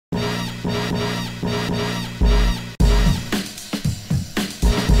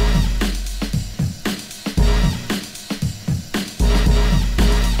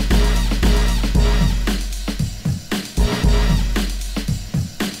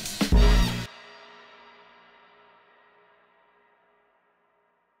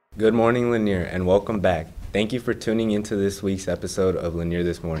Good morning, Lanier, and welcome back. Thank you for tuning into this week's episode of Lanier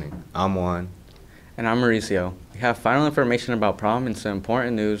This Morning. I'm Juan. And I'm Mauricio. We have final information about prom and some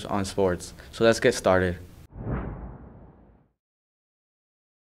important news on sports. So let's get started.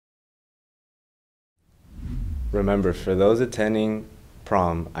 Remember, for those attending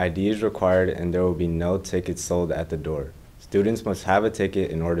prom, ID is required and there will be no tickets sold at the door. Students must have a ticket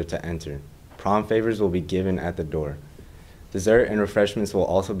in order to enter. Prom favors will be given at the door. Dessert and refreshments will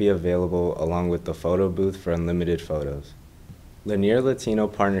also be available along with the photo booth for unlimited photos. Lanier Latino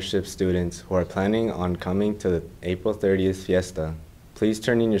Partnership students who are planning on coming to the April 30th fiesta, please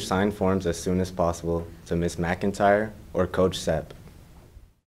turn in your signed forms as soon as possible to Ms. McIntyre or Coach Sepp.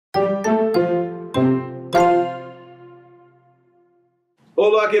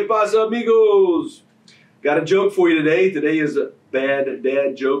 Hola, que pasa, amigos? Got a joke for you today. Today is Bad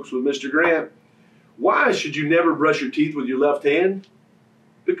Dad Jokes with Mr. Grant. Why should you never brush your teeth with your left hand?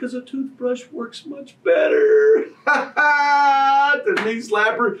 Because a toothbrush works much better. Ha ha! The knee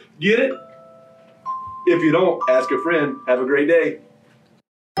slapper. Get it? If you don't, ask a friend. Have a great day.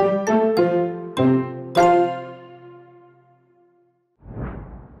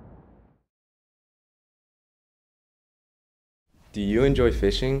 Do you enjoy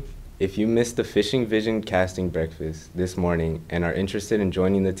fishing? If you missed the Fishing Vision casting breakfast this morning and are interested in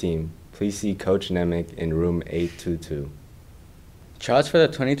joining the team, please see Coach Nemec in room 822. Tryouts for the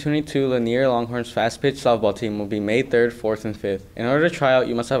 2022 Lanier Longhorns fast pitch softball team will be May 3rd, 4th, and 5th. In order to try out,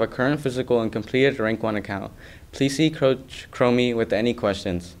 you must have a current physical and completed Rank 1 account. Please see Coach Cromie with any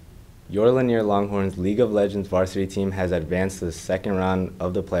questions. Your Lanier Longhorns League of Legends varsity team has advanced to the second round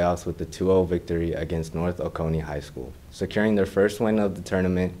of the playoffs with the 2-0 victory against North Oconee High School, securing their first win of the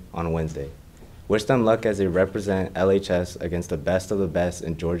tournament on Wednesday. Wish them luck as they represent LHS against the best of the best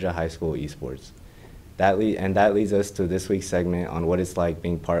in Georgia high school esports. That leads us to this week's segment on what it's like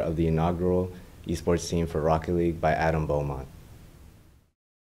being part of the inaugural esports team for Rocket League by Adam Beaumont.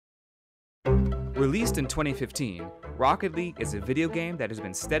 Released in 2015, Rocket League is a video game that has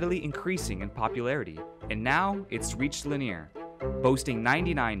been steadily increasing in popularity, and now it's reached Lanier. Boasting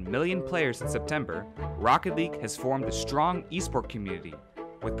 99 million players in September, Rocket League has formed a strong esport community,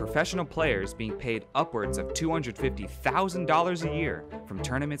 with professional players being paid upwards of $250,000 a year from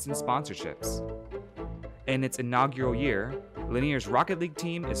tournaments and sponsorships. In its inaugural year, Lanier's Rocket League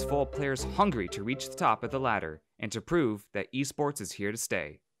team is full of players hungry to reach the top of the ladder and to prove that esports is here to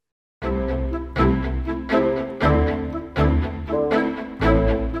stay.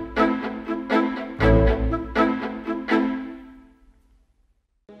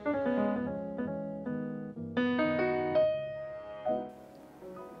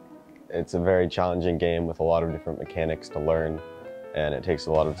 It's a very challenging game with a lot of different mechanics to learn, and it takes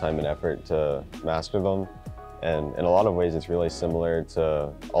a lot of time and effort to master them. And in a lot of ways, it's really similar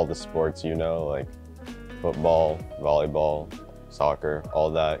to all the sports you know, like football, volleyball, soccer, all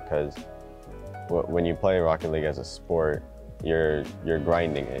that, because when you play Rocket League as a sport, you're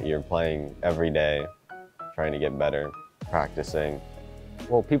grinding it. You're playing every day, trying to get better, practicing.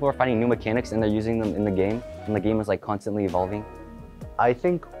 Well, people are finding new mechanics and they're using them in the game, and the game is like constantly evolving. I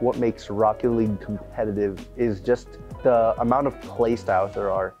think what makes Rocket League competitive is just the amount of playstyles there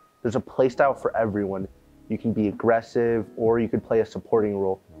are. There's a playstyle for everyone. You can be aggressive or you could play a supporting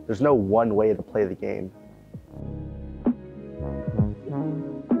role. There's no one way to play the game.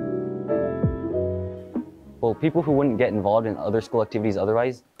 Well, people who wouldn't get involved in other school activities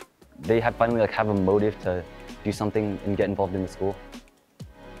otherwise, they finally have a motive to do something and get involved in the school.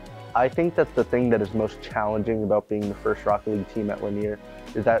 I think that the thing that is most challenging about being the first Rocket League team at Lanier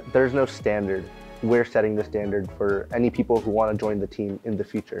is that there's no standard. We're setting the standard for any people who want to join the team in the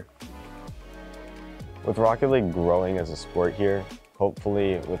future. With Rocket League growing as a sport here,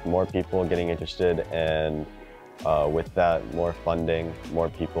 hopefully with more people getting interested and with that, more funding, more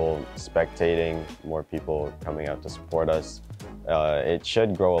people spectating, more people coming out to support us, it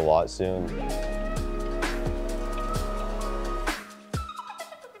should grow a lot soon.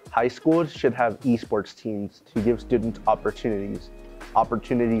 High schools should have esports teams to give students opportunities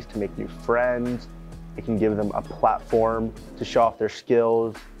to make new friends. It can give them a platform to show off their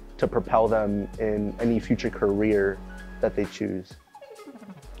skills, to propel them in any future career that they choose.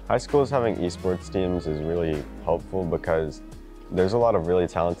 High schools having esports teams is really helpful because there's a lot of really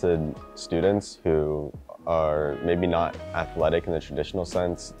talented students who are maybe not athletic in the traditional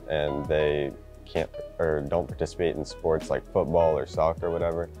sense, and they can't or don't participate in sports like football or soccer or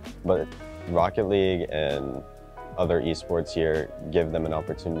whatever, but Rocket League and other esports here give them an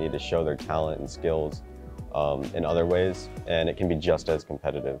opportunity to show their talent and skills in other ways, and it can be just as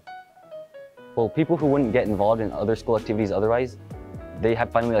competitive. Well, people who wouldn't get involved in other school activities otherwise, they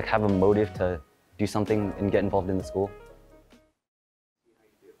have finally like have a motive to do something and get involved in the school.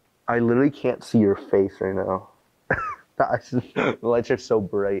 I literally can't see your face right now. The lights are so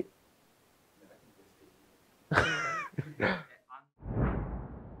bright.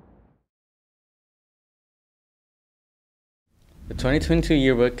 The 2022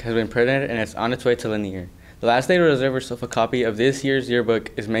 yearbook has been printed and it's on its way to Lanier. The last day to reserve yourself a copy of this year's yearbook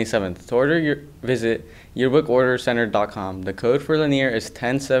is May 7th. To order, visit yearbookordercenter.com. The code for Lanier is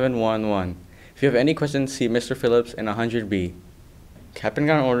 10711. If you have any questions, see Mr. Phillips in 100B. Cap and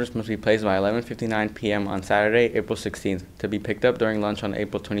gown orders must be placed by 11:59 p.m. on Saturday, April 16th, to be picked up during lunch on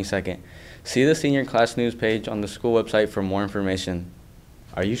April 22nd. See the senior class news page on the school website for more information.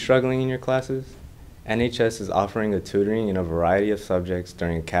 Are you struggling in your classes? NHS is offering a tutoring in a variety of subjects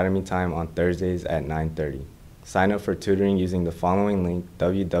during academy time on Thursdays at 9:30. Sign up for tutoring using the following link,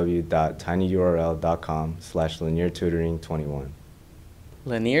 www.tinyurl.com/LanierTutoring21.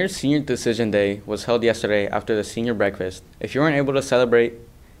 Lanier's Senior Decision Day was held yesterday after the senior breakfast. If you weren't able to celebrate,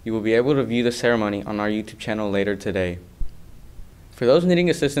 you will be able to view the ceremony on our YouTube channel later today. For those needing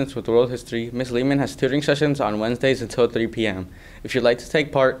assistance with world history, Ms. Lehman has tutoring sessions on Wednesdays until 3 p.m. If you'd like to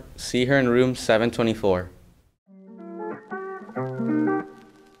take part, see her in room 724.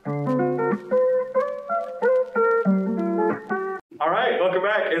 All right, welcome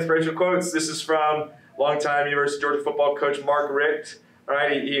back. Inspirational quotes. This is from longtime University of Georgia football coach Mark Richt. All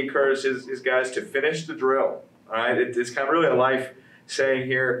right, he encouraged his guys to finish the drill. All right, it's kind of really a life saying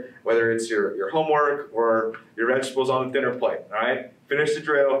here, whether it's your homework or your vegetables on the dinner plate. All right, finish the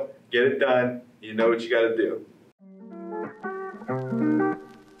drill, get it done. You know what you got to do.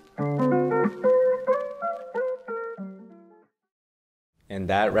 And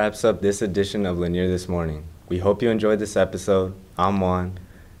that wraps up this edition of Lanier This Morning. We hope you enjoyed this episode. I'm Juan.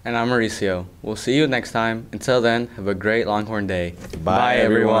 And I'm Mauricio. We'll see you next time. Until then, have a great Longhorn day. Bye,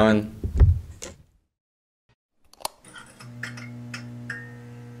 everyone.